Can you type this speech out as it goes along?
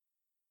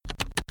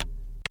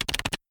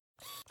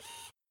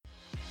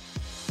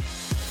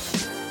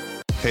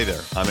Hey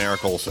there, I'm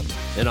Eric Olson.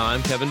 And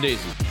I'm Kevin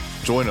Daisy.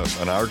 Join us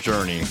on our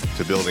journey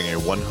to building a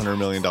 $100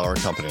 million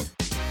company.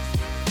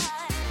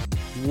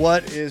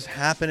 What is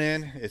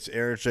happening? It's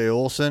Eric J.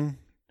 Olson.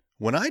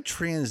 When I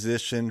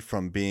transitioned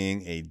from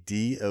being a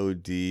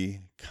DoD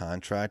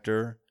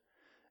contractor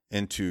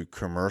into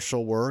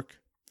commercial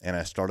work and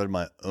I started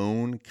my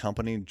own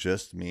company,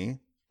 just me,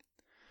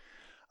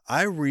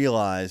 I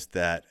realized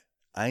that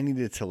I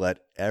needed to let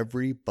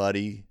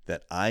everybody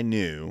that I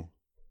knew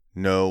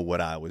know what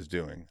I was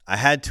doing. I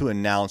had to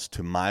announce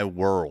to my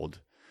world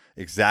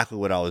exactly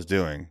what I was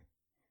doing.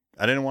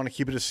 I didn't want to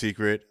keep it a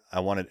secret. I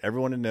wanted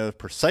everyone to know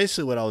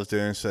precisely what I was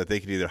doing so that they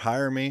could either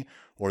hire me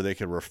or they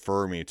could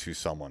refer me to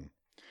someone.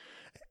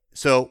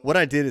 So what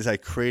I did is I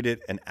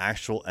created an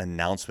actual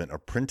announcement, a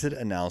printed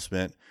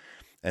announcement,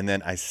 and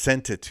then I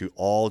sent it to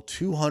all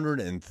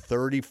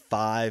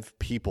 235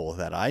 people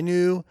that I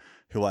knew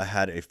who I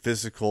had a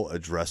physical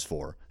address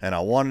for. And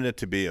I wanted it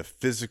to be a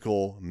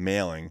physical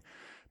mailing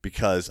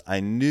because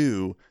I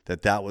knew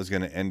that that was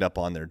going to end up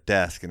on their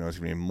desk and it was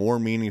going to be more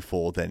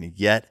meaningful than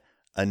yet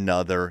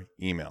another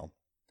email.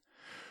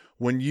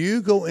 When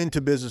you go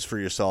into business for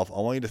yourself, I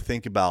want you to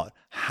think about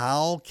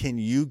how can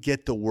you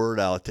get the word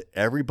out to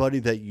everybody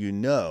that you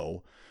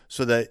know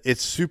so that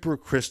it's super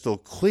crystal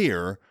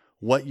clear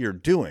what you're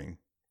doing.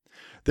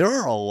 There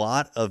are a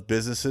lot of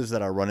businesses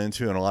that I run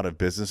into and a lot of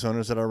business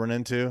owners that I run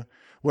into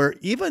where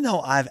even though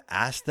I've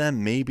asked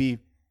them maybe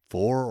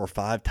 4 or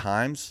 5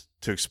 times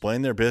to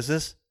explain their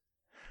business,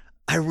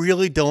 I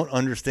really don't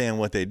understand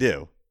what they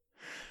do.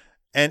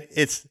 And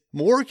it's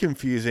more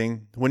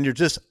confusing when you're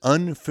just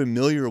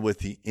unfamiliar with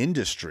the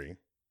industry.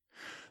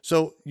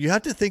 So you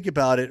have to think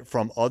about it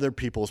from other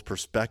people's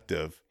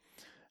perspective.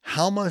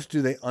 How much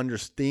do they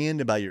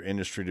understand about your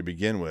industry to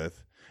begin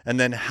with? And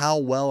then how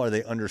well are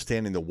they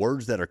understanding the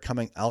words that are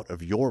coming out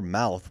of your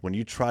mouth when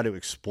you try to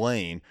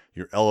explain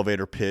your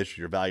elevator pitch,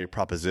 your value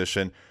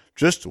proposition,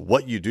 just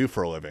what you do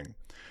for a living?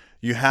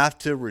 You have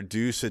to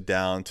reduce it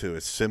down to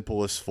its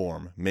simplest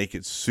form. Make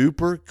it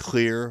super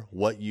clear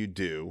what you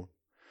do.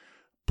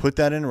 Put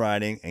that in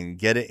writing and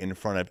get it in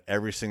front of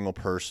every single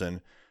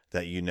person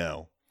that you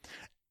know.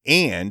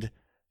 And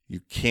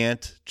you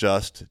can't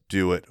just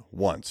do it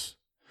once.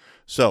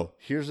 So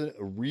here's a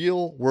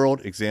real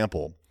world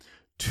example.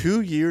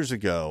 2 years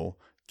ago,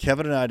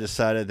 Kevin and I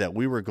decided that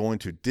we were going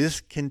to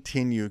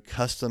discontinue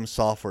custom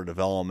software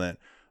development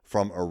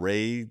from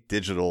Array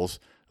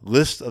Digital's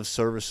list of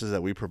services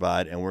that we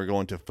provide, and we're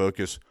going to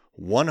focus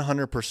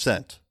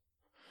 100%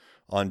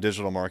 on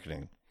digital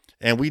marketing.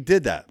 And we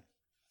did that.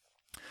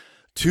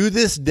 To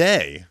this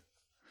day,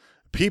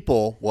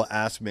 people will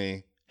ask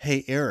me,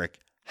 hey, Eric,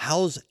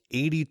 how's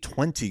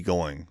 80/20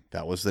 going?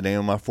 That was the name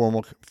of my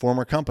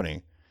former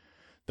company.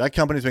 That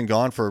company's been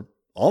gone for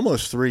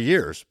almost 3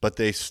 years, but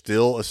they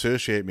still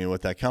associate me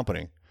with that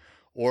company.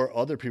 Or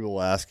other people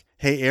will ask,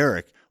 hey,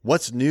 Eric,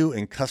 what's new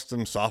in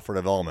custom software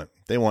development?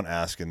 They won't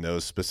ask in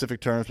those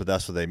specific terms, but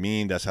that's what they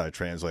mean. That's how I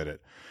translate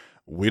it.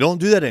 We don't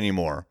do that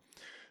anymore.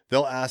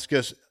 They'll ask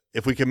us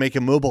if we can make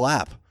a mobile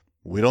app.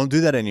 We don't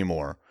do that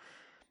anymore.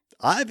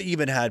 I've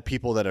even had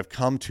people that have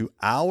come to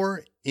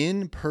our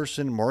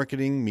in-person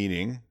marketing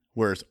meeting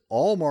where it's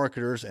all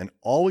marketers and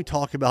all we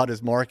talk about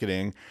is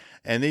marketing.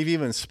 And they've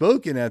even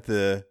spoken at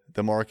the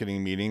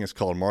marketing meeting. It's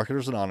called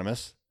Marketers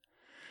Anonymous.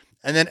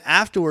 And then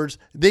afterwards,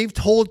 they've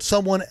told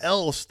someone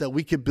else that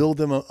we could build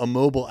them a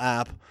mobile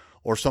app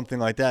or something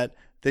like that.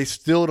 They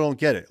still don't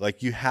get it.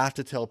 Like, you have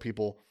to tell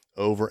people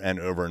over and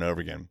over and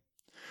over again.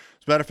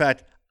 As a matter of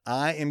fact,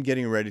 I am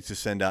getting ready to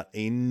send out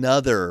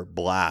another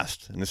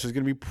blast. And this is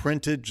going to be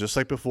printed just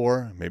like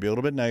before, maybe a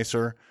little bit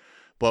nicer,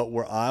 but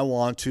where I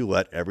want to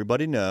let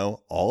everybody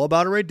know all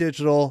about Array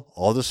Digital,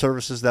 all the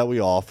services that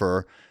we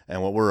offer,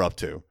 and what we're up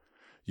to.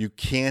 You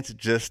can't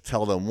just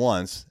tell them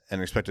once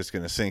and expect it's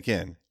going to sink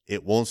in.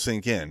 It won't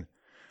sink in.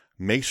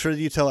 Make sure that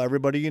you tell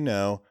everybody you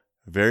know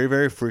very,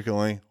 very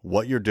frequently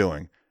what you're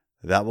doing.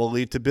 That will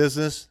lead to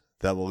business.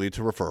 That will lead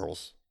to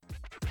referrals.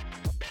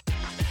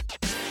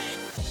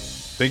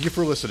 Thank you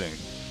for listening.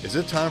 Is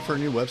it time for a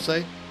new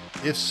website?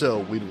 If so,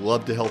 we'd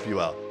love to help you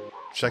out.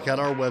 Check out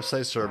our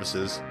website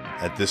services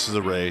at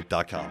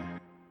thisisarray.com.